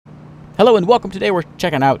Hello and welcome. Today we're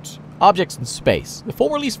checking out Objects in Space, the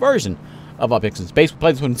full release version of Objects in Space. We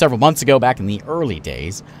played this one several months ago, back in the early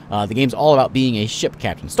days. The game's all about being a ship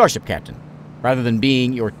captain, Starship captain. Rather than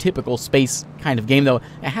being your typical space kind of game, though,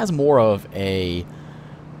 it has more of a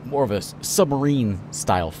submarine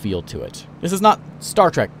style feel to it. This is not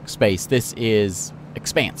Star Trek space, this is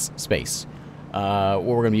Expanse space. Where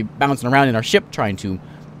we're going to be bouncing around in our ship, trying to,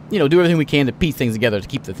 do everything we can to piece things together to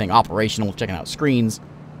keep the thing operational, checking out screens,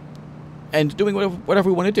 and doing whatever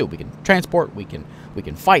we want to do. We can transport, we can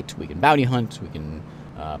fight, we can bounty hunt, we can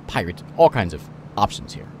pirate, all kinds of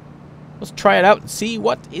options here. Let's try it out and see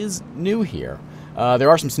what is new here. There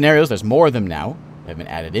are some scenarios, there's more of them now that have been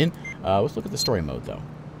added in. Let's look at the story mode though.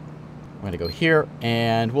 We're going to go here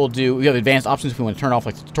and we have advanced options if we want to turn off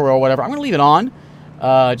like the tutorial or whatever. I'm going to leave it on,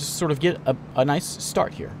 just sort of get a nice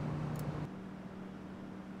start here.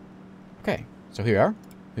 Okay, so here we are.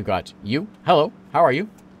 We've got you. Hello, how are you?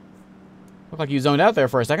 Look like you zoned out there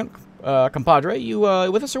for a second. Compadre, you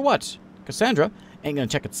with us or what? Cassandra ain't gonna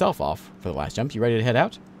check itself off for the last jump. You ready to head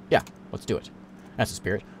out? Yeah, let's do it. That's the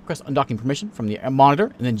spirit. Request undocking permission from the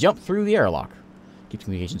monitor and then jump through the airlock. Keep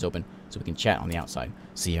communications open so we can chat on the outside.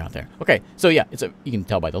 See you out there. Okay, so yeah, you can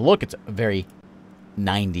tell by the look, it's a very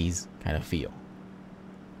 90s kind of feel.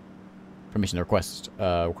 Permission request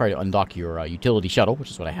required to undock your utility shuttle,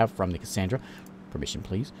 which is what I have from the Cassandra. Permission,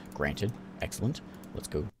 please. Granted. Excellent. Let's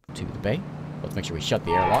go to the bay. Let's make sure we shut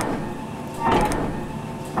the airlock.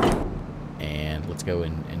 And let's go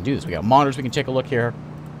and do this. We got monitors we can take a look here.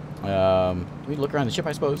 Do we look around the ship,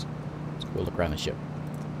 I suppose? Let's go look around the ship.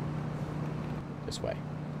 This way.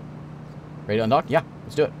 Ready to undock? Yeah,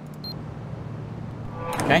 let's do it.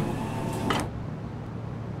 Okay.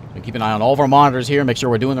 We keep an eye on all of our monitors here, make sure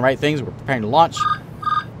we're doing the right things. We're preparing to launch.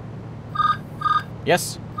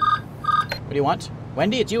 Yes? What do you want?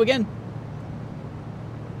 Wendy, it's you again?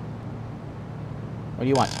 What do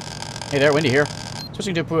you want? Hey there, Wendy here.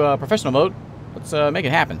 Switching to professional mode. Let's make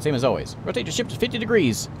it happen, same as always. Rotate your ship to 50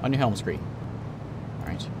 degrees on your helm screen.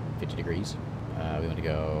 Alright, 50 degrees. We want to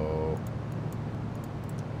go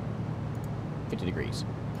 50 degrees.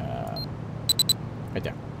 Right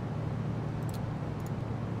there.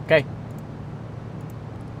 Okay.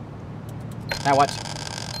 Now what?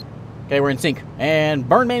 Okay, we're in sync. And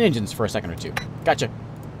burn main engines for a second or two. Gotcha.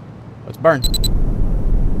 Let's burn.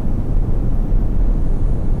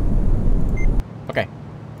 Okay.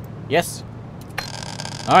 Yes.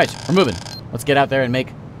 Alright, we're moving. Let's get out there and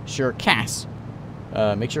make sure Cass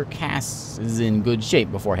is in good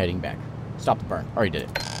shape before heading back. Stop the burn. Already did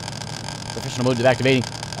it. Professional mode deactivating.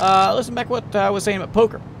 Listen back what I was saying about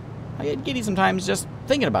poker. I get giddy sometimes just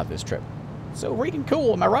thinking about this trip. So freaking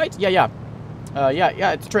cool, am I right? Yeah,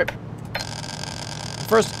 it's a trip.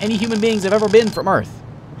 First any human beings have ever been from Earth,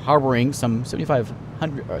 harboring some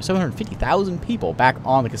 750,000 people back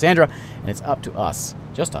on the Cassandra, and it's up to us,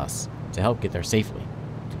 just us, to help get there safely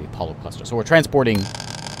to the Apollo cluster. So we're transporting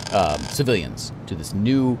civilians to this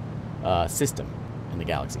new system in the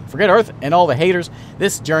galaxy. Forget Earth and all the haters.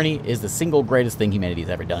 This journey is the single greatest thing humanity has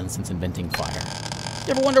ever done since inventing fire.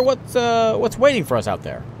 You ever wonder what's waiting for us out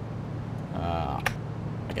there? I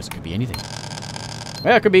guess it could be anything.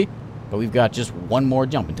 Yeah, it could be. But we've got just one more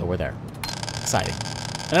jump until we're there. Exciting.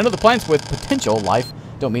 And I know the planets with potential life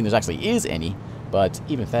don't mean there actually is any, but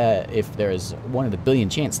even if there is 1 in a billion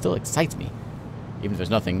chance, still excites me. Even if there's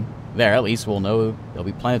nothing there, at least we'll know there'll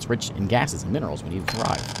be planets rich in gases and minerals we need to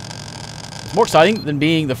thrive. It's more exciting than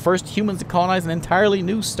being the first humans to colonize an entirely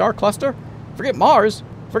new star cluster. Forget Mars.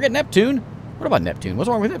 Forget Neptune. What about Neptune? What's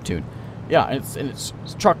wrong with Neptune? Yeah, and it's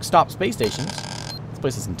truck stop space stations. This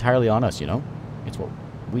place is entirely on us, you know? It's what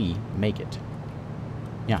we make it.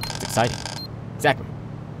 Yeah, it's exciting. Exactly.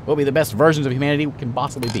 We'll be the best versions of humanity we can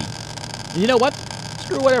possibly be. And you know what?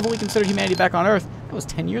 Screw whatever we consider humanity back on Earth. That was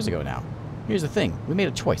 10 years ago now. Here's the thing. We made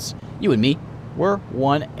a choice. You and me, we're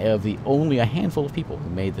one of only a handful of people who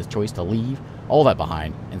made the choice to leave all that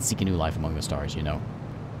behind and seek a new life among the stars, you know.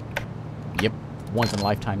 Yep.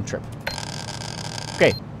 Once-in-a-lifetime trip.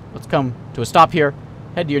 Okay. Let's come to a stop here.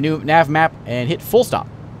 Head to your new nav map and hit full stop.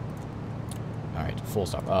 Alright, full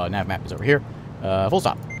stop. Nav map is over here. Full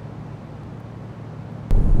stop.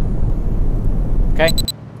 Okay.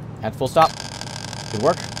 At full stop. Good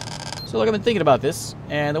work. So look, I've been thinking about this,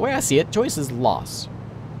 and the way I see it, choice is loss.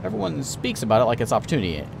 Everyone speaks about it like it's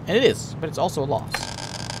opportunity, and it is, but it's also a loss.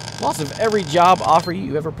 Loss of every job offer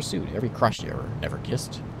you ever pursued, every crush you ever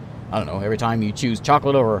kissed. I don't know, every time you choose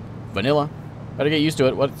chocolate over vanilla. Better get used to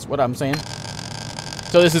it, what I'm saying.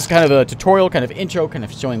 So this is kind of a tutorial, kind of intro, kind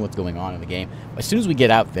of showing what's going on in the game. As soon as we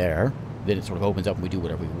get out there, then it sort of opens up and we do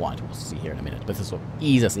whatever we want. We'll see here in a minute. But this will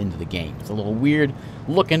ease us into the game. It's a little weird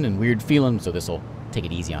looking and weird feeling, so this will take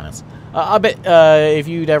it easy on us. I bet if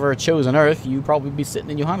you'd ever chosen Earth, you'd probably be sitting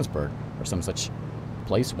in Johannesburg or some such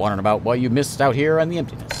place, wondering about what you missed out here and the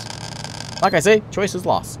emptiness. Like I say, choice is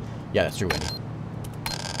loss. Yeah, that's true, Wendy.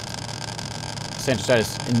 Center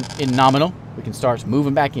status in nominal. We can start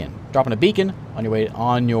moving back in. Dropping a beacon on your way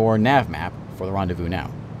on your nav map for the rendezvous now.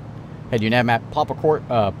 Head to your nav map, plot a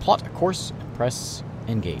course, and press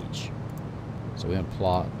engage. So we're going to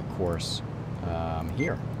plot a course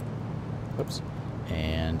here. Oops.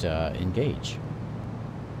 And engage.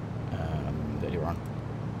 Did I do wrong?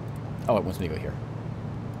 Oh, it wants me to go here.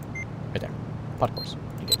 Right there. Plot course.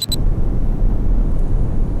 Engage.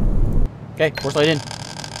 Okay, course laid in.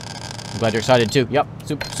 I'm glad you're excited too. Yep,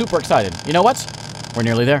 super excited. You know what? We're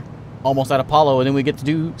nearly there. Almost at Apollo, and then we get to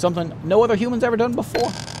do something no other human's ever done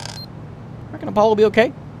before. Reckon Apollo will be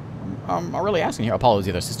okay? I'm really asking here. Apollo is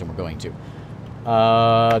the other system we're going to.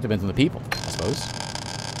 Depends on the people, I suppose.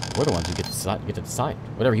 We're the ones who get to decide.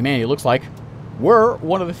 Whatever humanity looks like, we're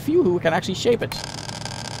one of the few who can actually shape it.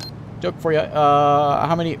 Joke for you.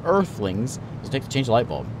 How many Earthlings does it take to change a light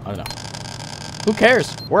bulb? I don't know. Who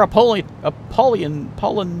cares? We're Apollonians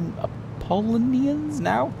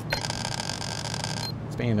now?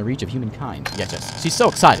 Expanding the reach of humankind. Yes. She's so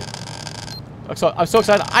excited. I'm so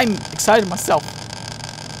excited. I'm excited myself.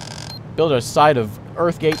 Build a side of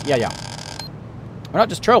Earthgate. Yeah. We're not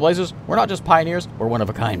just trailblazers. We're not just pioneers. We're one of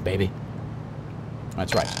a kind, baby.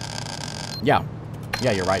 That's right. Yeah,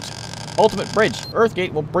 you're right. Ultimate bridge.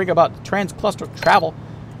 Earthgate will bring about trans-cluster travel.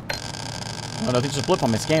 Oh, nothing's just a blip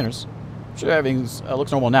on my scanners. I'm sure everything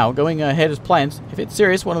looks normal now. Going ahead as planned. If it's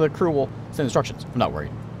serious, one of the crew will send instructions. I'm not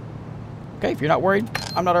worried. Okay, if you're not worried,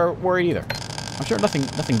 I'm not worried either. I'm sure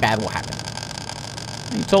nothing bad will happen.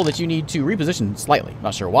 I'm told that you need to reposition slightly.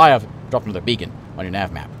 Not sure why. I've dropped another beacon on your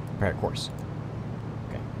nav map. Prepare a course.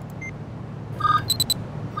 Okay.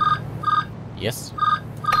 Yes.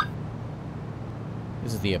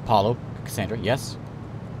 This is the Apollo. Cassandra, yes.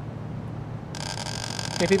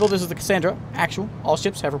 Okay, people, this is the Cassandra. Actual. All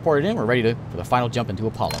ships have reported in. We're ready for the final jump into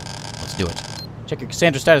Apollo. Let's do it. Check your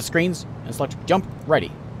Cassandra status screens and select jump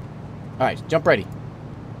ready. Alright, jump ready.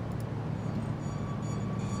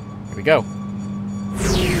 Here we go.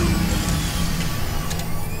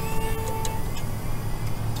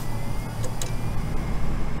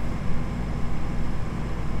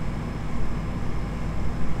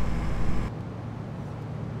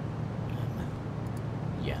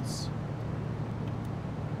 Yes.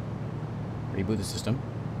 Reboot the system.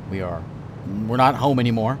 We're not home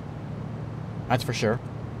anymore. That's for sure.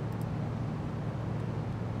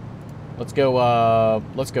 Let's go,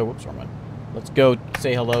 whoops, wrong one. Let's go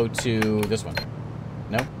say hello to this one.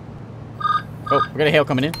 No? Oh, we got a hail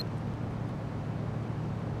coming in.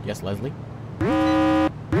 Yes, Leslie.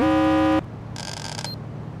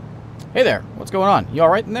 Hey there, what's going on? You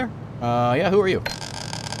alright in there? Yeah, who are you?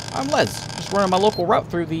 I'm Les, just running my local route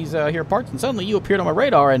through these here parts, and suddenly you appeared on my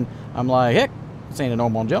radar, and I'm like, heck, this ain't a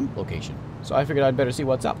normal jump location. So I figured I'd better see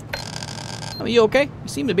what's up. I mean, you okay? You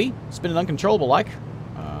seem to be. Spinning uncontrollable like.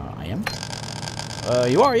 I am.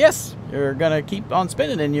 You are, yes. You're gonna keep on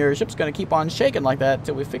spinning, and your ship's gonna keep on shaking like that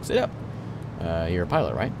till we fix it up. You're a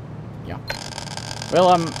pilot, right? Yeah. Well,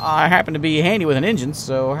 I happen to be handy with an engine,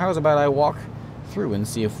 so how's about I walk through and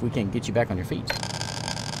see if we can't get you back on your feet?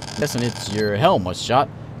 Guessing it's your helm was shot,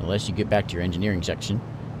 unless you get back to your engineering section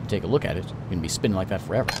and take a look at it. You're gonna be spinning like that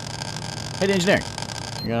forever. Head to engineering.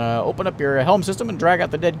 You're gonna open up your helm system and drag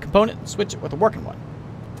out the dead component and switch it with a working one.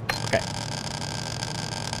 Okay.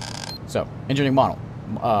 So, engineering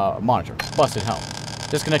monitor. Busted helm.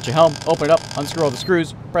 Disconnect your helm, open it up, unscrew all the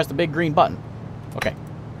screws, press the big green button. Okay.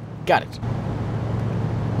 Got it.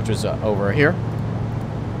 Which was over here.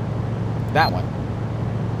 That one.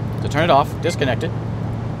 To turn it off, disconnect it.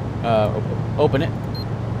 Open it.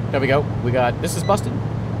 There we go. We got, this is busted.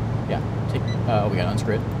 Yeah. We got to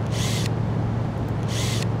unscrew it.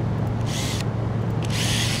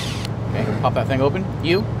 Okay, pop that thing open.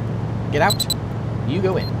 You, get out. You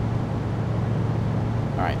go in.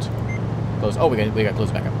 Alright. Close. Oh, we got to close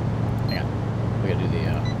it back up. Hang on. We got to do the,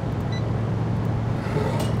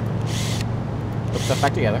 put stuff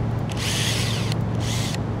back together.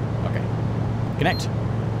 Okay. Connect.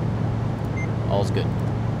 All's good.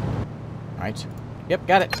 Alright. Yep,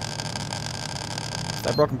 got it.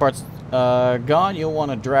 That broken part's gone. You'll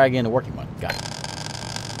want to drag in a working one. Got it.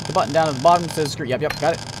 Put the button down at the bottom. It says screw. Yep,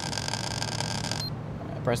 got it.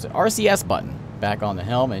 Press the RCS button back on the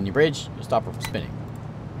helm and your bridge. You'll stop her from spinning.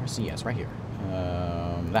 RCS, right here.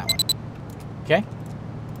 That one. Okay.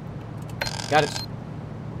 Got it.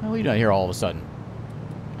 What are you doing here all of a sudden?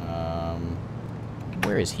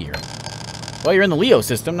 Where is here? Well, you're in the Leo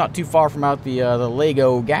system, not too far from out the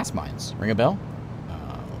Lego gas mines. Ring a bell?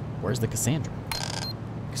 Where's the Cassandra?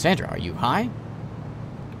 Cassandra, are you high?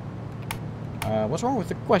 What's wrong with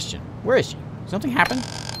the question? Where is she? Something happened?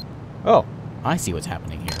 Oh, I see what's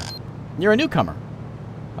happening here. You're a newcomer.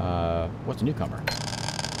 What's a newcomer?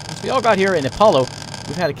 Since we all got here in Apollo,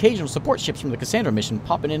 we've had occasional support ships from the Cassandra mission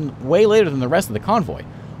popping in way later than the rest of the convoy.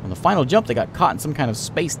 On the final jump, they got caught in some kind of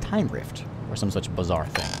space-time rift, or some such bizarre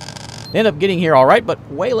thing. They ended up getting here all right, but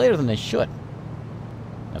way later than they should.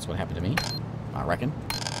 That's what happened to me, I reckon.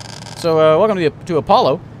 So, welcome to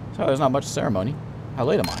Apollo. So there's not much ceremony. How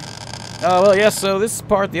late am I? Well, yes, so this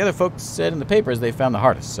part the other folks said in the papers they found the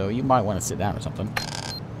hardest, so you might want to sit down or something.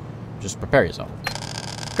 Just prepare yourself.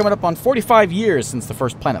 Coming up on 45 years since the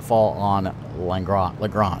first planetfall on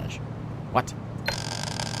Lagrange. What?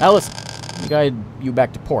 Now listen, let me guide you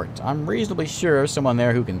back to port. I'm reasonably sure someone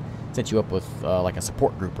there who can set you up with, like a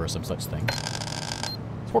support group or some such thing.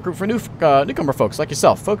 Support group for newcomer folks like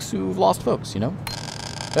yourself. Folks who've lost folks, you know?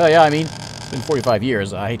 Yeah, I mean, it's been 45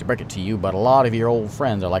 years. I hate to break it to you, but a lot of your old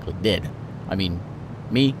friends are likely dead. I mean,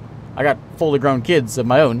 me, I got fully grown kids of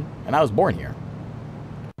my own, and I was born here.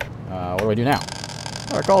 What do I do now?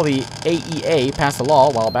 I recall the AEA passed a law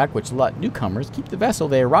a while back which let newcomers keep the vessel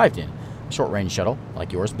they arrived in. A short-range shuttle,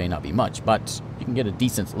 like yours, may not be much, but you can get a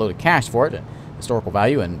decent load of cash for it, a historical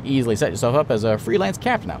value, and easily set yourself up as a freelance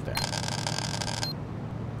captain out there.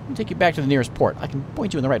 Let me take you back to the nearest port. I can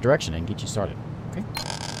point you in the right direction and get you started. Okay?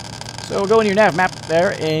 So go into your nav map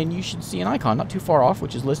there, and you should see an icon not too far off,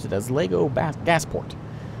 which is listed as Lego Gasport.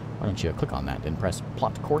 Why don't you click on that, then press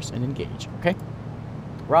plot course and engage, okay?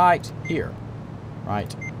 Right here.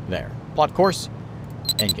 Right there. Plot course,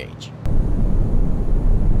 engage.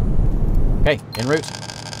 Okay, en route.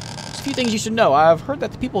 Just a few things you should know. I've heard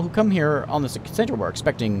that the people who come here on this Cassandra were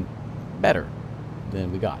expecting better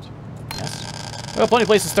than we got. Yes? Well, plenty of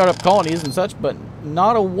places to start up colonies and such, but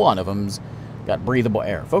not a one of them's got breathable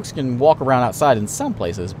air. Folks can walk around outside in some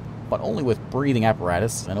places, but only with breathing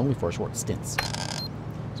apparatus and only for short stints. So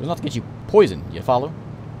it's not to get you poisoned, you follow?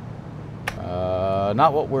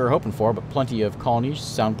 Not what we're hoping for, but plenty of colonies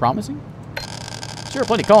sound promising. Sure,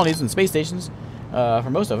 plenty of colonies and space stations. For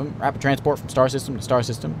most of them, rapid transport from star system to star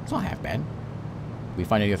system. It's not half bad. We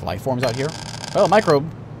find any other life forms out here? Well,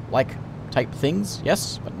 microbe-like type things,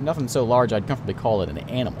 yes, but nothing so large I'd comfortably call it an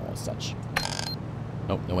animal as such.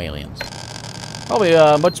 Nope, no aliens. Probably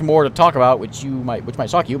much more to talk about, which might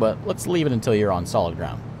shock you, but let's leave it until you're on solid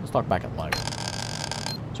ground. Let's talk back at live.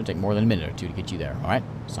 Should take more than a minute or two to get you there. All right,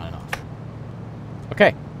 signing off.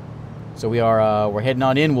 Okay, so we're heading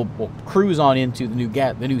on in. We'll cruise on into the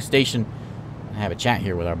new station and have a chat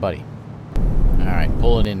here with our buddy. All right,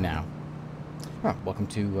 pulling in now. Oh, welcome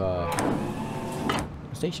to the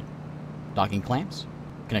station. Docking clamps,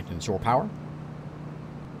 connecting to shore power.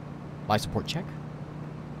 Life support check.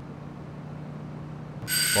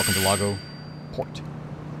 Welcome to Lago Port.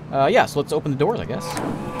 Yeah, so let's open the doors, I guess.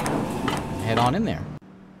 And head on in there.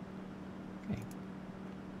 Okay.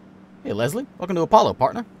 Hey, Leslie. Welcome to Apollo,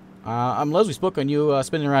 partner. I'm Leslie. Spoke on you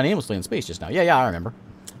spinning around aimlessly in space just now. Yeah, I remember.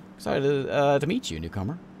 Excited to meet you,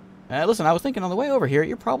 newcomer. Listen, I was thinking on the way over here,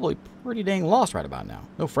 you're probably pretty dang lost right about now.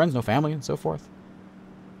 No friends, no family, and so forth.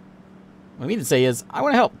 What I mean to say is, I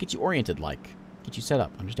want to help get you oriented, like, get you set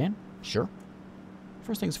up. Understand? Sure.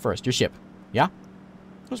 First things first, your ship. Yeah?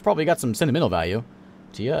 It's probably got some sentimental value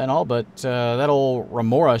to you and all, but that old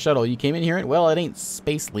Remora shuttle you came in here in, well, it ain't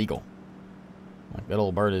space legal. Like, that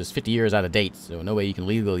old bird is 50 years out of date, so no way you can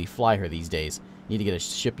legally fly her these days. You need to get a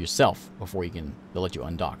ship yourself before they'll let you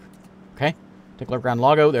undock. Okay? Take a look around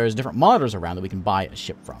Lago. There's different monitors around that we can buy a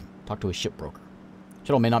ship from. Talk to a shipbroker.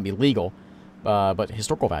 Shuttle may not be legal, but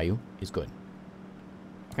historical value is good.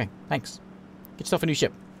 Okay, thanks. Get yourself a new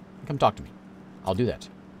ship. Come talk to me. I'll do that.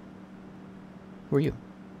 Who are you?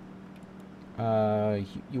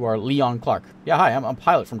 You are Leon Clark. Yeah, hi, I'm a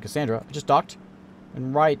pilot from Cassandra. I just docked.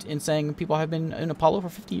 And right in saying people have been in Apollo for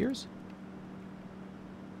 50 years?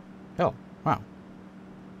 Oh, wow.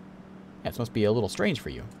 Yeah, this must be a little strange for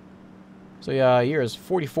you. So, year is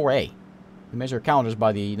 44A. We measure calendars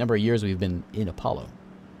by the number of years we've been in Apollo.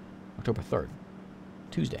 October 3rd.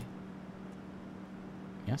 Tuesday.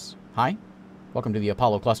 Yes? Hi. Welcome to the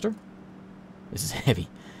Apollo cluster. This is heavy.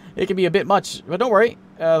 It can be a bit much, but don't worry.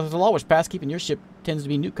 The law was passed keeping your ship tends to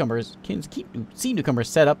be see newcomers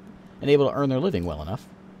set up and able to earn their living well enough.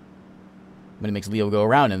 When it makes Leo go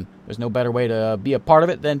around, and there's no better way to be a part of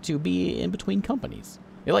it than to be in between companies.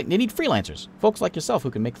 They need freelancers, folks like yourself who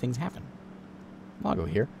can make things happen. I'll go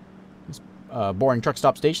here. This boring truck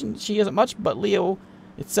stop station, she isn't much, but Leo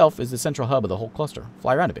itself is the central hub of the whole cluster.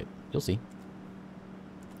 Fly around a bit. You'll see.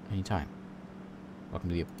 Anytime.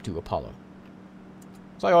 Welcome to Apollo.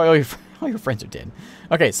 So all your friends are dead.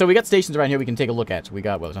 Okay, so we got stations around here we can take a look at. We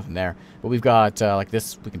got, well, there's nothing there. But we've got, like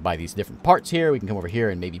this, we can buy these different parts here. We can come over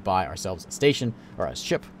here and maybe buy ourselves a station or a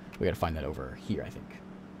ship. We got to find that over here, I think.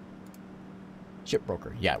 Ship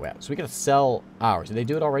broker. Yeah, so we got to sell ours. Did they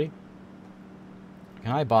do it already?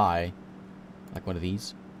 Can I buy, like, one of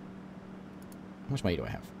these? How much money do I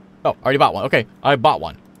have? Oh, I already bought one. Okay, I bought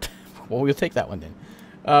one. Well, we'll take that one then.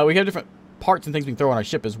 We have different parts and things we can throw on our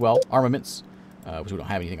ship as well. Armaments. Which we don't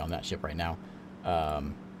have anything on that ship right now.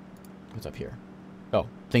 What's up here? Oh,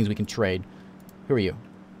 things we can trade. Who are you?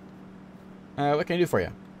 What can I do for you?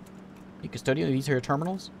 You custodian of these here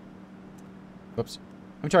terminals? Whoops.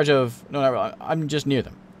 I'm in charge of... No, I'm just near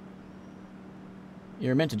them.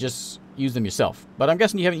 You're meant to just use them yourself. But I'm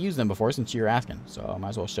guessing you haven't used them before since you're asking. So I might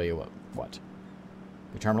as well show you what.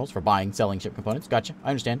 Your terminals for buying, selling ship components. Gotcha. I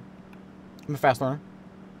understand. I'm a fast learner.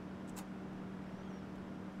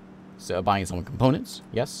 So buying and selling components,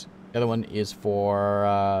 yes. The other one is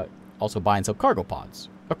for also buy and sell cargo pods.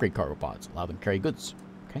 Upgrade cargo pods. Allow them to carry goods.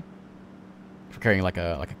 Okay. For carrying like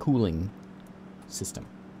a cooling system.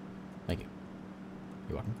 Thank you.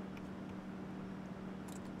 You're welcome.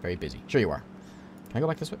 Very busy. Sure you are. Can I go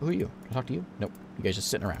back this way? Who are you? Can I talk to you? Nope. You guys just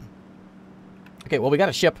sitting around. Okay, well we got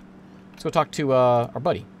a ship. Let's go talk to our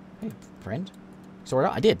buddy. Hey, friend. Sort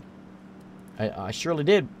out. I did. I surely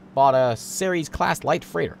did. Bought a Ceres class light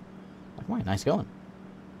freighter. Why? Nice going.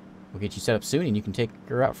 We'll get you set up soon, and you can take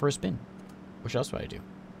her out for a spin. What else would I do?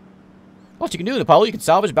 What you can do in Apollo, you can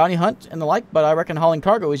salvage, bounty hunt, and the like, but I reckon hauling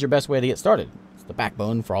cargo is your best way to get started. It's the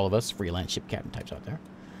backbone for all of us freelance ship captain types out there.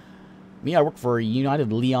 Me, I work for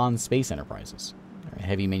United Leon Space Enterprises. They're a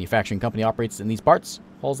heavy manufacturing company operates in these parts,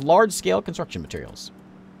 hauls large-scale construction materials.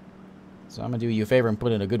 So I'm going to do you a favor and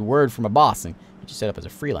put in a good word for my boss and get you set up as a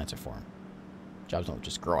freelancer for him. Jobs don't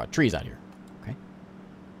just grow out trees out here.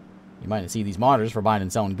 You might see these monitors for buying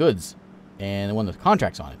and selling goods, and the one with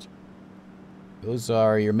contracts on it. Those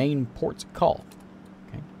are your main ports of call.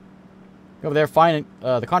 Okay. Go over there, find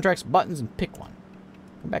the contracts, buttons, and pick one.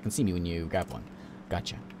 Come back and see me when you grab one.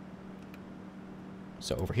 Gotcha.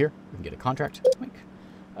 So over here, we can get a contract. We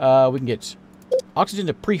can get oxygen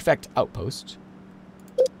to Prefect Outpost.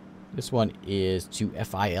 This one is to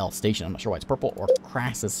FIL Station. I'm not sure why it's purple. Or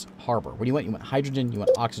Crassus Harbor. What do you want? You want hydrogen? You want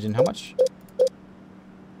oxygen? How much?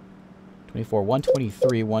 24,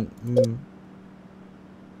 123, 1...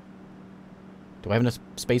 Do I have enough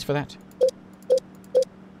space for that?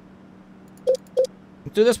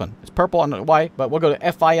 Let's do this one. It's purple, I don't know why, but we'll go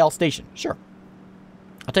to FIL Station. Sure.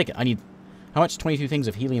 I'll take it. I need... How much? 22 things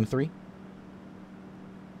of helium-3?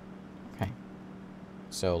 Okay.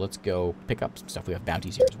 So let's go pick up some stuff. We have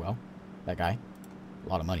bounties here as well. That guy. A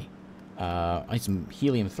lot of money. I need some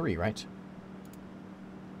helium-3, right?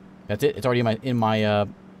 That's it? It's already in my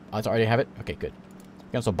I already have it? Okay, good. We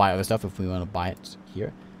can also buy other stuff if we want to buy it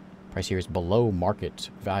here. Price here is below market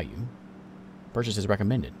value. Purchase is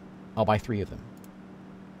recommended. I'll buy 3 of them.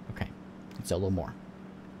 Okay. Let's sell a little more.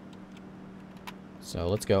 So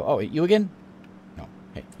let's go. Oh, you again? No.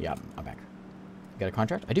 Hey, yeah, I'm back. Got a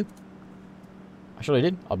contract? I do. I surely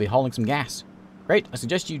did. I'll be hauling some gas. Great. I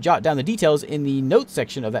suggest you jot down the details in the notes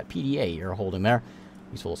section of that PDA you're holding there.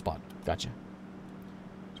 Useful spot. Gotcha.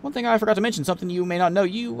 One thing I forgot to mention, something you may not know.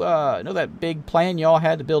 You know that big plan y'all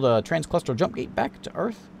had to build a transclustral jump gate back to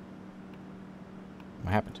Earth?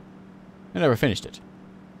 What happened? I never finished it.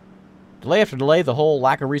 Delay after delay, the whole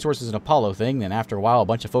lack of resources in Apollo thing, then after a while, a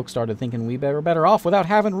bunch of folks started thinking we were better off without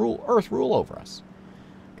having Earth rule over us.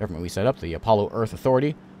 Government we set up, the Apollo Earth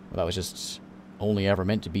Authority, well, that was just only ever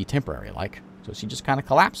meant to be temporary-like. So she just kind of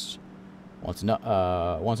collapsed once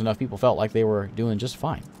enough people felt like they were doing just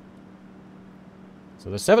fine. So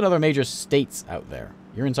there's 7 other major states out there.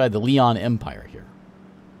 You're inside the Leon Empire here.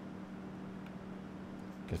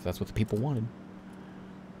 Guess that's what the people wanted.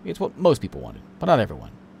 It's what most people wanted, but not everyone.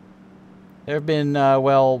 There have been,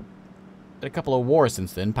 well, a couple of wars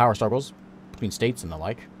since then. Power struggles between states and the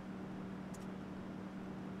like.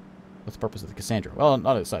 What's the purpose of the Cassandra? Well,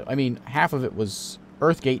 not a, I mean, half of it was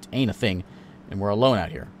Earthgate ain't a thing, and we're alone out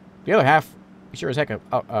here. The other half, we sure as heck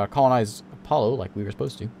colonized Apollo like we were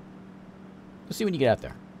supposed to. Let's see when you get out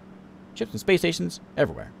there. Ships and space stations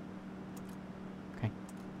everywhere. Okay.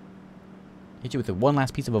 Hit you with the one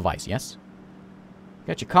last piece of advice, yes?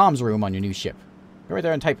 Got your comms room on your new ship. Go right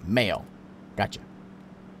there and type mail. Gotcha.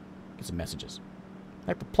 Get some messages.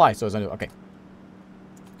 Type reply so as I know. Okay.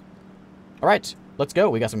 Alright, let's go.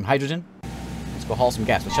 We got some hydrogen. Let's go haul some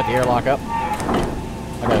gas. Let's shut the airlock up.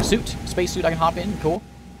 I got a suit, space suit I can hop in. Cool.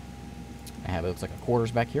 I I have, it looks like a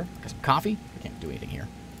quarters back here. Got some coffee. I can't do anything here.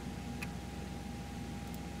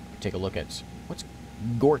 Take a look at, what's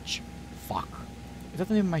Gorch? Fuck. Is that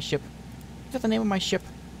the name of my ship? Is that the name of my ship?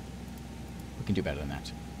 We can do better than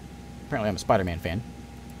that. Apparently I'm a Spider-Man fan.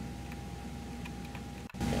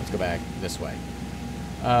 Okay, let's go back this way.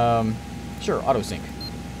 Sure, auto sync.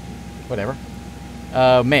 Whatever.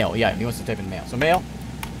 Mail. Yeah, he wants to type in mail. So mail.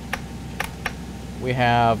 We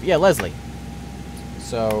have, yeah, Leslie.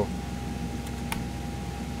 So,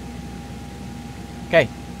 okay.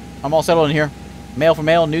 I'm all settled in here. Mail for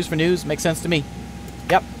mail, news for news. Makes sense to me.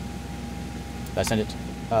 Yep. Did I send it?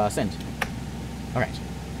 Send. Alright.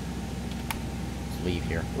 Let's leave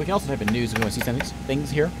here. We can also type in news if we want to see some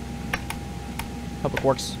things here. Public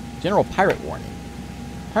Works. General pirate warning.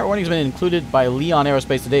 Pirate warning has been included by Leon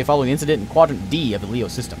Aerospace today following the incident in Quadrant D of the Leo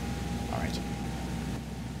system. Alright.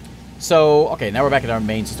 So, okay, now we're back at our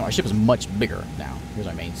main system. Our ship is much bigger now. Here's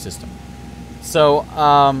our main system. So,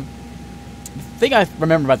 the thing I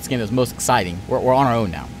remember about this game that was most exciting, we're on our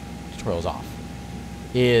own now, tutorial's off,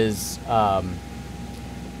 is like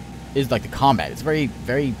the combat. It's very,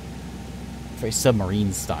 very, very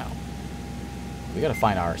submarine style. We gotta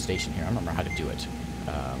find our station here. I don't remember how to do it.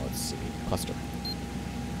 Let's see. Cluster.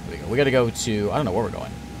 There we go. We gotta go to, I don't know where we're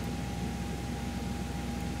going.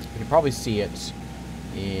 We can probably see it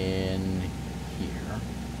in here.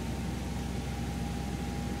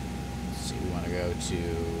 Let's see. We want to go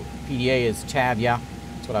to PDA is tab. Yeah,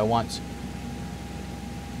 that's what I want.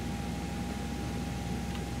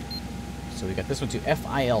 So we got this one to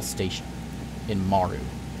FIL station in Maru.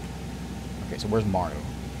 Okay, so where's Maru?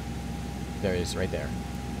 There it is, right there.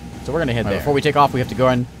 So we're gonna head there. Before we take off, we have to go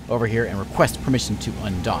in over here and request permission to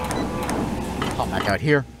undock. Hop back out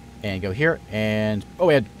here and go here and oh,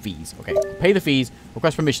 we had fees. Okay, pay the fees.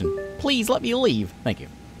 Request permission. Please let me leave. Thank you.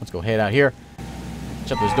 Let's go head out here.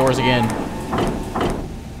 Shut those doors again.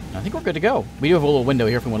 I think we're good to go. We do have a little window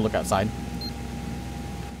here if we want to look outside.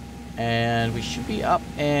 And we should be up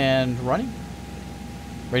and running.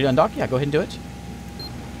 Ready to undock? Yeah, go ahead and do it.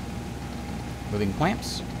 Moving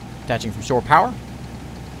clamps. Attaching from shore power.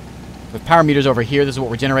 With power meters over here, this is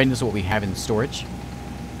what we're generating. This is what we have in storage.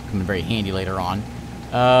 Coming very handy later on.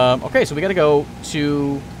 Okay, so we got to go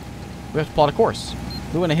to... We have to plot a course.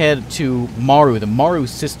 We want to head to Maru, the Maru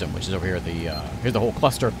system, which is over here at the... here's the whole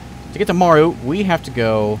cluster. To get to Maru, we have to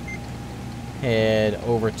go head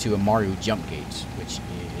over to a Maru jump gate, which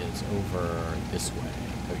is over this way.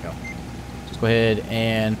 There we go. Just go ahead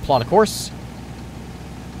and plot a course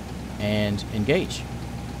and engage.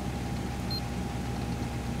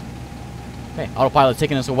 Okay, autopilot's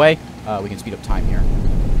taking us away. We can speed up time here.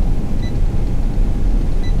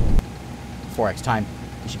 4x time.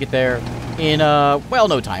 We should get there in, well,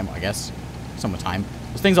 no time, I guess. Some time.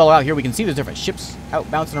 Those things all out here, we can see there's different ships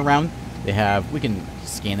out bouncing around. They have, we can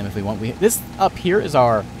scan them if we want. This up here is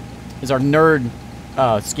our nerd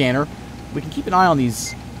scanner. We can keep an eye on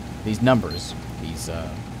these numbers, these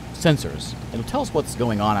sensors. It'll tell us what's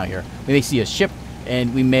going on out here. We may see a ship,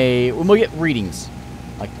 and we'll get readings,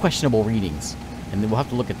 like questionable readings, and then we'll have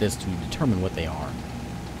to look at this to determine what they are.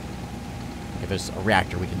 If there's a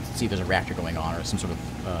reactor, we can see if there's a reactor going on, or some sort of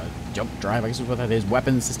jump drive, I guess is what that is.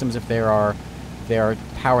 Weapon systems, if they are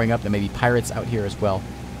powering up. There may be pirates out here as well.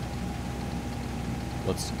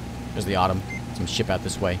 There's the Autumn. Some ship out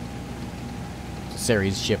this way. It's a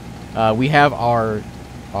Ceres ship. We have our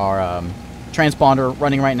transponder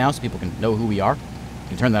running right now, so people can know who we are. We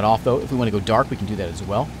can turn that off, though. If we want to go dark, we can do that as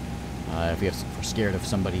well. If we're scared of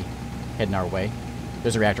somebody heading our way.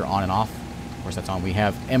 There's a reactor on and off. Of course, that's on. We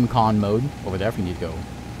have MCON mode over there if we need to go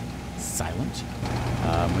silent.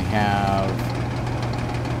 We have...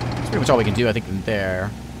 That's pretty much all we can do, I think, in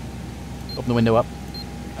there. Open the window up.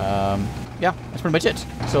 Yeah, that's pretty much it.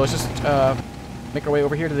 So let's just make our way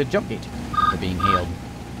over here to the jump gate. We're being hailed.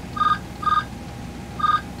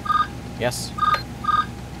 Yes?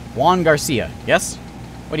 Juan Garcia. Yes?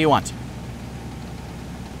 What do you want?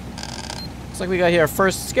 Looks like we got here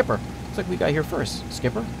first, Skipper. Looks like we got here first,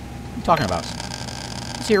 Skipper. What are you talking about?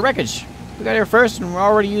 Let's see your wreckage. We got here first and we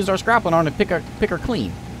already used our scrapping arm to pick her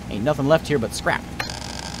clean. Ain't nothing left here but scrap.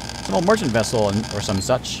 It's an old merchant vessel or some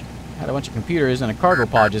such. Had a bunch of computers and a cargo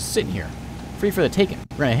pod just sitting here. Free for the taking.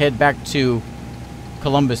 We're going to head back to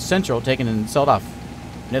Columbus Central, taken and sold off.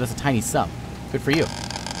 Net us a tiny sum. Good for you.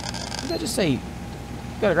 What did I just say? You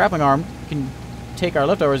got a grappling arm. You can take our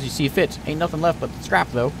leftovers as you see fit. Ain't nothing left but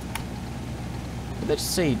scrap, though. What did I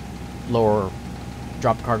just say? Lower,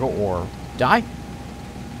 drop the cargo, or die?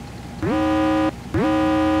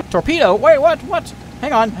 Torpedo? Wait, what? What?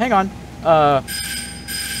 Hang on.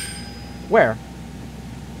 Where?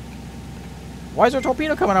 Why is there a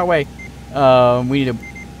torpedo coming our way? We need to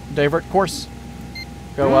divert course.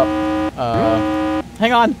 Go up.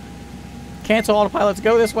 Hang on. Cancel autopilots.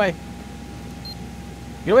 Go this way.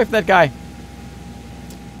 Get away from that guy.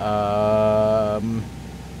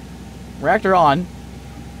 Reactor on.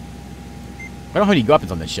 I don't have any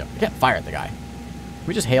weapons on this ship. I can't fire at the guy. Can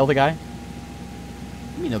we just hail the guy? What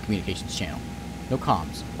do you mean no communications channel? No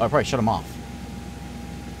comms. Oh, I probably shut him off.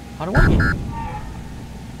 How do I get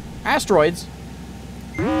asteroids?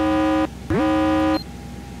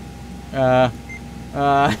 I'll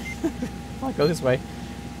go this way.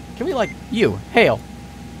 Can we, like, you, hail?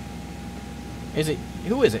 Is it,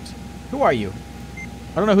 who is it? Who are you?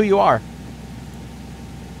 I don't know who you are.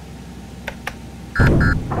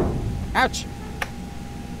 Ouch.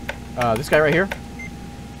 This guy right here?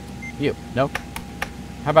 You, no?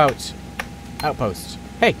 How about outpost?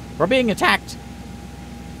 Hey, we're being attacked.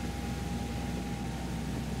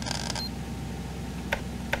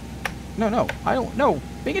 No, I don't know.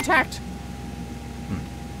 Being attacked.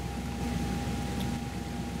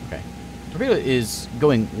 Okay. Torpedo is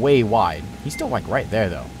going way wide. He's still like right there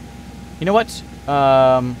though. You know what?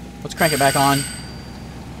 Let's crank it back on.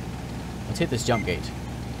 Let's hit this jump gate.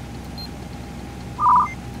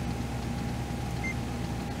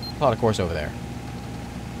 Plot a course over there.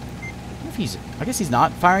 I wonder if he's, I guess he's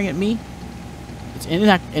not firing at me. It's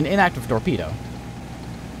an inactive torpedo.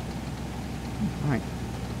 Alright.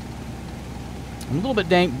 I'm a little bit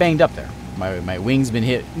banged up there. My wing's been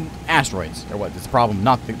hit. Asteroids, or what? It's a problem.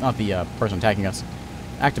 Not the person attacking us.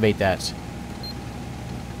 Activate that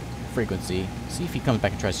frequency. See if he comes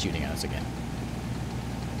back and tries shooting at us again.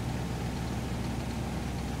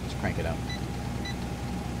 Let's crank it up.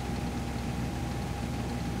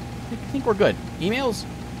 I think we're good. Emails?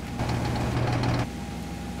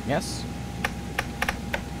 Yes?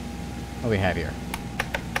 What do we have here?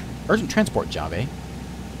 Urgent transport job, eh?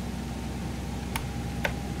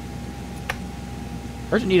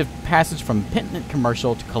 Urgent need of passage from Pentland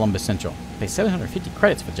Commercial to Columbus Central. Pay 750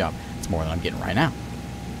 credits for the job. That's more than I'm getting right now.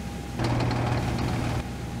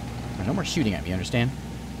 Right, no more shooting at me, understand?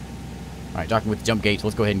 Alright, docking with the jump gate.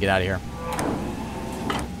 Let's go ahead and get out of here.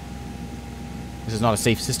 This is not a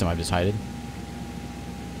safe system, I've decided.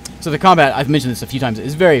 So the combat, I've mentioned this a few times,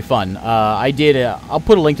 is very fun. I'll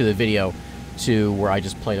put a link to the video to where I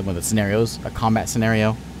just played one of the scenarios, a combat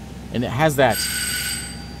scenario. And it has that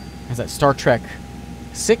Star Trek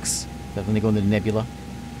 6, that when they go into the nebula,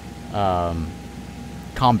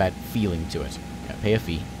 combat feeling to it. Gotta pay a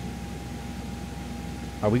fee.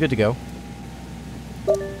 Are we good to go?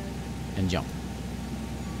 And jump.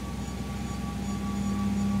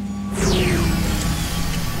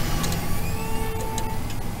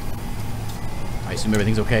 I assume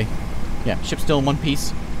everything's okay. Yeah, ship's still in one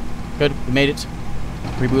piece. Good, we made it.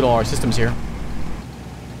 Reboot all our systems here.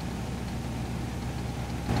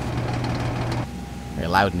 Very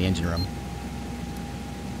loud in the engine room.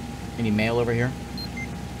 Any mail over here?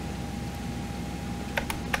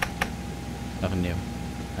 Nothing new.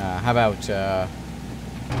 How about, how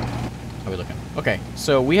are we looking? Okay,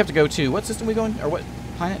 so we have to go to, what system are we going, or what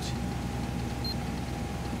planet?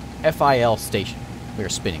 FIL station. We are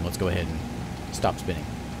spinning. Let's go ahead and stop spinning.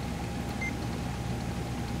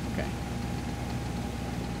 Okay.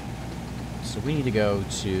 So we need to go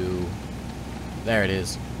to, there it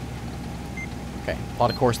is. Okay, plot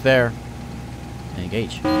a course there. And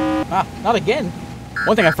engage. Ah, not again!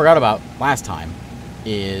 One thing I forgot about last time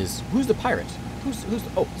is, who's the pirate? Who's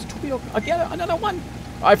oh, it's a torpedo again, another one!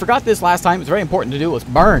 I forgot this last time. It's very important to do. Let's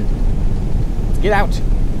burn. Let's get out.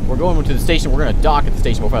 We're going to the station. We're going to dock at the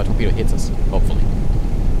station before the torpedo hits us, hopefully.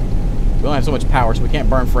 We don't have so much power, so we can't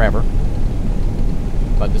burn forever.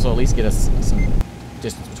 But this will at least get us some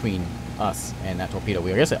distance between us and that torpedo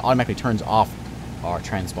wheel. I guess it automatically turns off our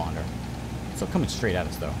transponder. It's still coming straight at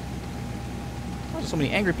us, though. Why are there so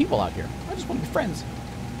many angry people out here? I just want to be friends.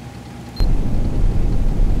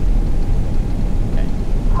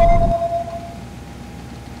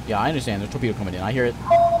 Yeah, I understand. There's a torpedo coming in. I hear it.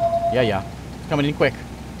 Yeah. It's coming in quick.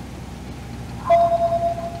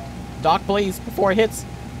 Dock, please, before it hits.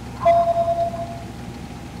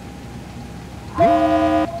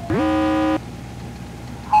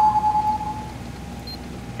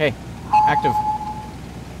 Okay. Active.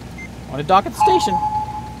 I want to dock at the station.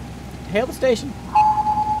 Hail the station.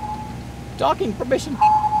 Docking permission.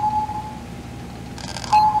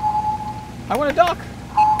 I want to dock.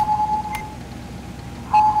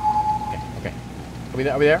 Okay.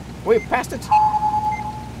 Are we there? Wait, past it.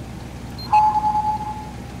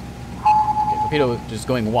 Okay, torpedo just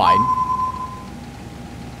going wide.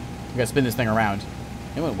 We gotta spin this thing around.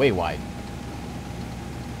 It went way wide.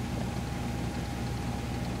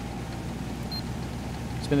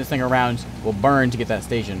 spin this thing around. We'll burn to get that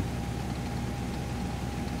station.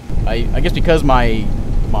 I guess because my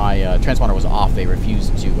transponder was off, they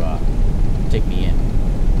refused to take me in.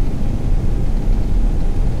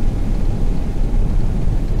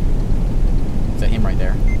 Is that him right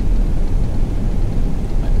there?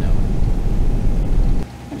 No.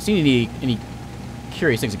 I haven't seen any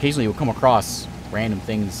curious things. Occasionally we'll come across random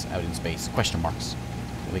things out in space, question marks,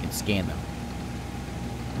 and we can scan them.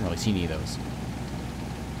 I haven't really seen any of those.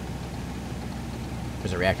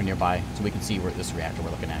 There's a reactor nearby, so we can see where this reactor we're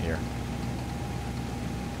looking at here.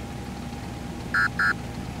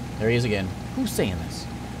 There he is again. Who's saying this?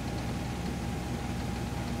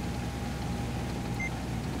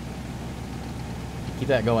 Keep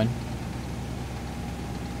that going.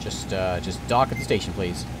 Just dock at the station,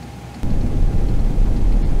 please.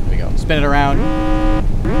 There we go. Spin it around.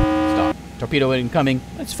 Stop. Torpedo incoming.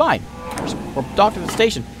 That's fine. We're docked at the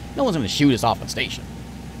station. No one's going to shoot us off the station.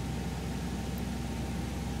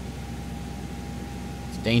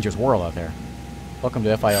 It's a dangerous world out there. Welcome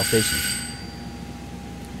to FIL Station.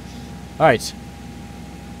 Alright.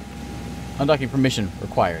 Undocking permission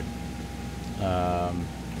required. Yeah,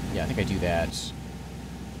 I think I do that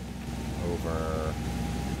over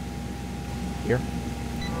here.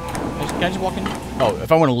 Can I just walk in? Oh,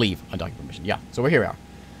 if I want to leave, undocking permission. Yeah, so here we are.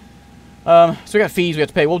 So we got fees we have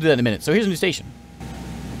to pay. We'll do that in a minute. So here's a new station.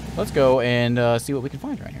 Let's go and see what we can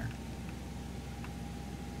find around here.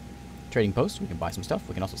 Trading post. We can buy some stuff.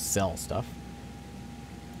 We can also sell stuff.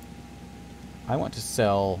 I want to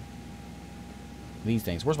sell these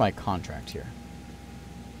things. Where's my contract here?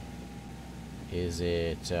 Is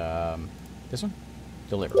it this one?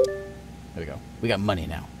 Deliver. There we go. We got money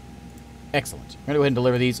now. Excellent. We're gonna go ahead and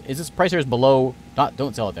deliver these. Is this price here is below?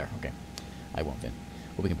 Don't sell it there. Okay. I won't then.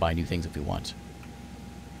 But we can buy new things if we want.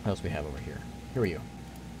 What else do we have over here? Here are you.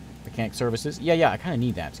 Mechanic services. Yeah, I kind of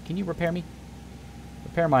need that. Can you repair me?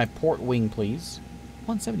 Repair my port wing, please.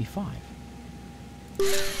 175.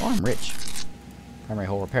 Oh, I'm rich. Primary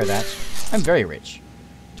hull, repair that. I'm very rich.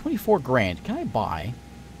 24 grand. Can I buy?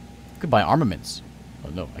 I could buy armaments. Oh,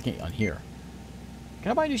 no, I can't on here.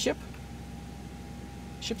 Can I buy a new ship?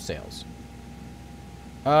 Ship sales.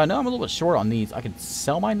 No, I'm a little bit short on these. I could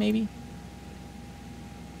sell mine, maybe?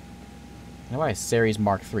 Can I buy a Ceres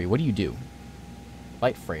Mark III? What do you do?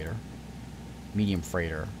 Light freighter. Medium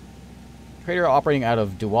freighter. Freighter operating out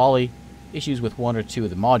of Diwali. Issues with one or two of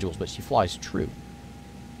the modules, but she flies true.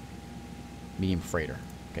 Medium freighter.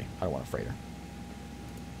 Okay, I don't want a freighter.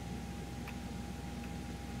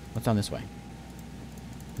 What's down this way?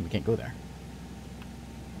 We can't go there.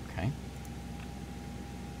 Okay.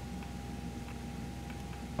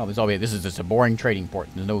 Oh, this is just a boring trading port.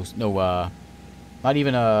 There's no not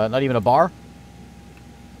even a bar.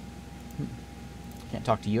 Can't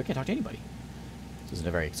talk to you. I can't talk to anybody. This isn't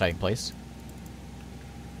a very exciting place.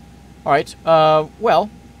 All right. Well,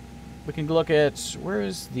 we can look at where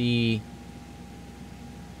is the.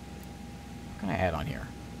 What can I add on here?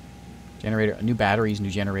 Generator, new batteries,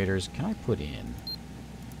 new generators. Can I put in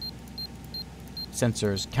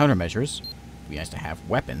sensors, countermeasures? Would be nice to have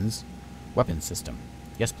weapons. Weapons system.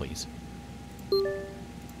 Yes, please.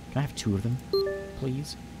 Can I have 2 of them,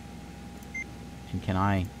 please? And can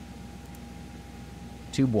I...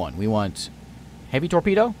 Tube 1. We want heavy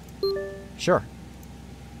torpedo? Sure.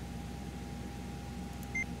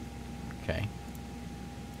 Okay.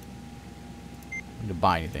 I don't need to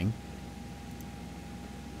buy anything.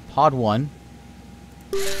 Pod 1.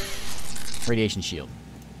 Radiation shield.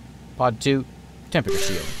 Pod 2. Temperature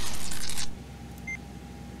shield.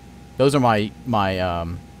 Those are my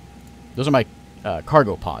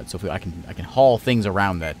cargo pods. So if I can haul things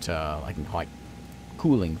around that I can like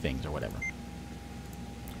cooling things or whatever.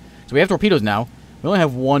 So we have torpedoes now. We only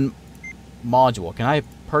have 1 module. Can I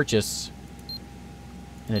purchase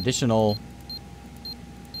an additional?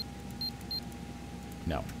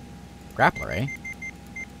 No. Grappler, eh?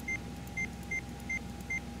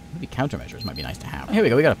 Maybe countermeasures might be nice to have. Here we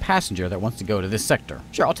go. We got a passenger that wants to go to this sector.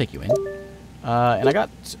 Sure, I'll take you in. And I got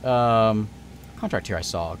a contract here I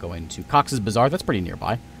saw going to Cox's Bazaar. That's pretty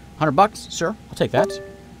nearby. $100? Sure, I'll take that.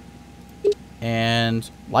 And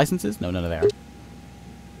licenses? No, none of there.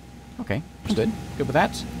 Okay, good. Good with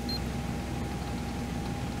that.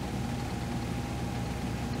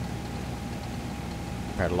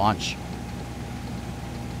 Prepare to launch.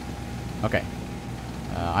 Okay.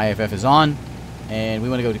 IFF is on. And we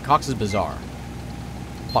want to go to Cox's Bazaar.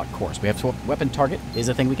 Plot course. We have to weapon target. Is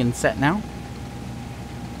a thing we can set now.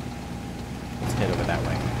 Let's head over that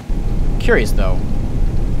way. Curious though.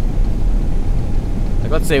 Like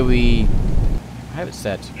let's say we I have it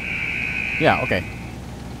set. Yeah, okay.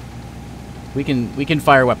 We can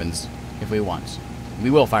fire weapons if we want. We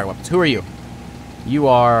will fire weapons. Who are you? You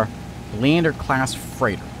are Leander class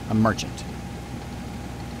freighter, a merchant.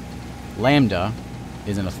 Lambda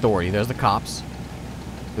is an authority. There's the cops.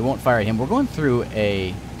 We won't fire at him. We're going through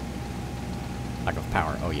a lack of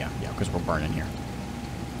power. Oh yeah, because we're burning here.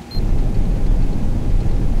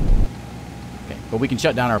 Okay, but we can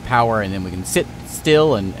shut down our power and then we can sit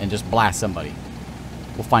still and just blast somebody.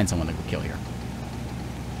 We'll find someone that we'll kill here.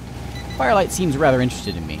 Firelight seems rather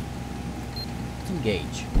interested in me. Let's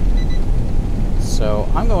engage. So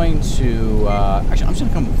I'm going to actually I'm just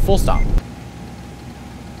gonna come full stop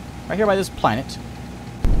right here by this planet.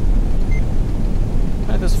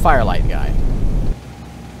 By this Firelight guy.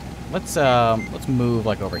 Let's move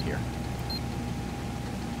like over here.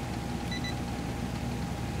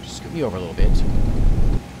 Just scoot me over a little bit.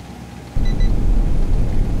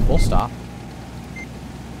 Full stop.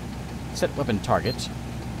 Set weapon target.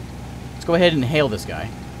 Let's go ahead and hail this guy.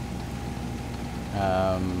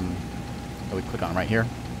 Oh, we click on him right here.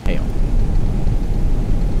 Hail.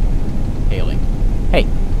 Hailing. Hey,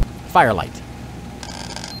 Firelight.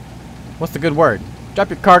 What's the good word? Drop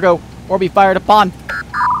your cargo or be fired upon.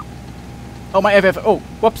 Oh, my FF. Oh,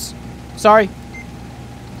 whoops. Sorry.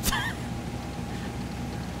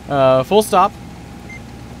 Full stop.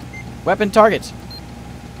 Weapon target.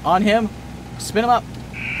 On him. Spin him up.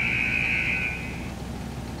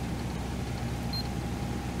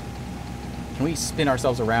 Can we spin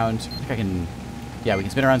ourselves around? I think I can... Yeah, we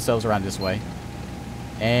can spin ourselves around this way.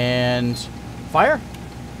 And... Fire?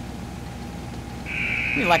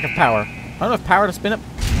 Any lack of power. I don't have power to spin it.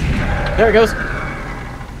 There it goes.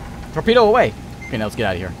 Torpedo away. Okay, now let's get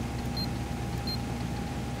out of here.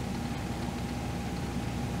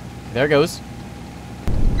 There it goes.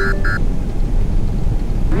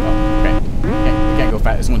 Oh, okay. Okay, we can't go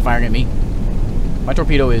fast. Is someone firing at me? My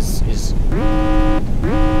torpedo is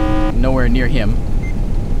nowhere near him.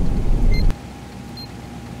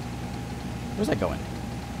 Where's that going?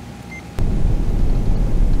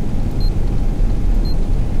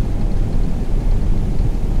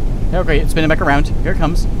 Okay, it's spinning back around. Here it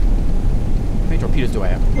comes. How many torpedoes do I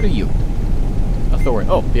have? What are you? Authority.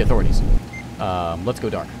 Oh, the authorities. Let's go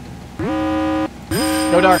dark.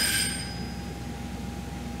 Go dark.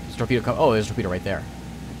 There's a torpedo come. Oh, there's a torpedo right there.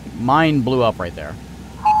 Mine blew up right there.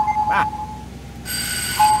 Ah!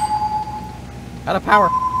 Out of power.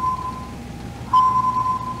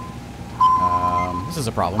 This is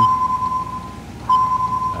a problem.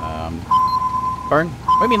 Burn.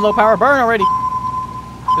 What do you mean low power? Burn already.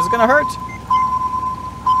 This is gonna hurt.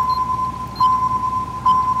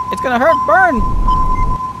 It's gonna hurt. Burn.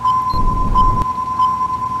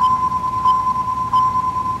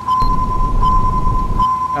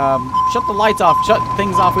 Shut the lights off. Shut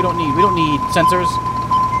things off we don't need. We don't need sensors.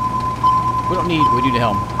 We don't need... We need a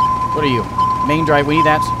helm. What are you? Main drive, we need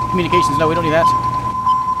that. Communications, no, we don't need that.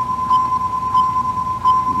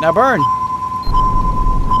 Now burn!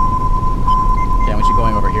 Okay, I want you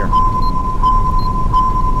going over here.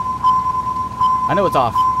 I know it's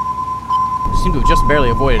off. You seem to have just barely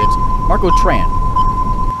avoided it. Marco Tran.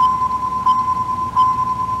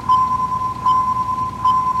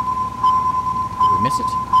 Did we miss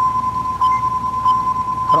it?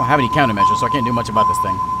 I don't have any countermeasures, so I can't do much about this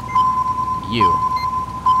thing. You.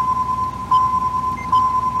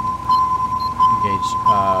 Engage.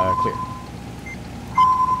 Clear.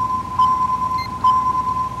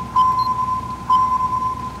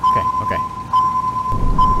 Okay, okay.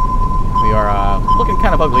 We are, looking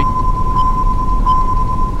kind of ugly.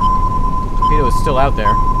 Torpedo is still out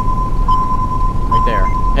there. Right there.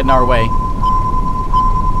 Heading our way.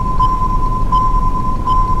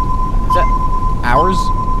 Is that ours?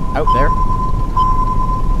 Out there?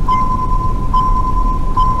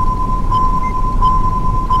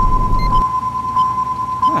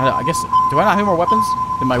 I guess... Do I not have any more weapons?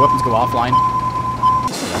 Did my weapons go offline?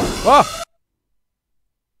 Oh!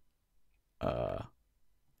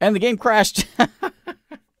 And the game crashed.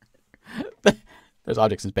 There's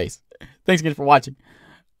objects in space. Thanks again for watching.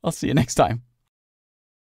 I'll see you next time.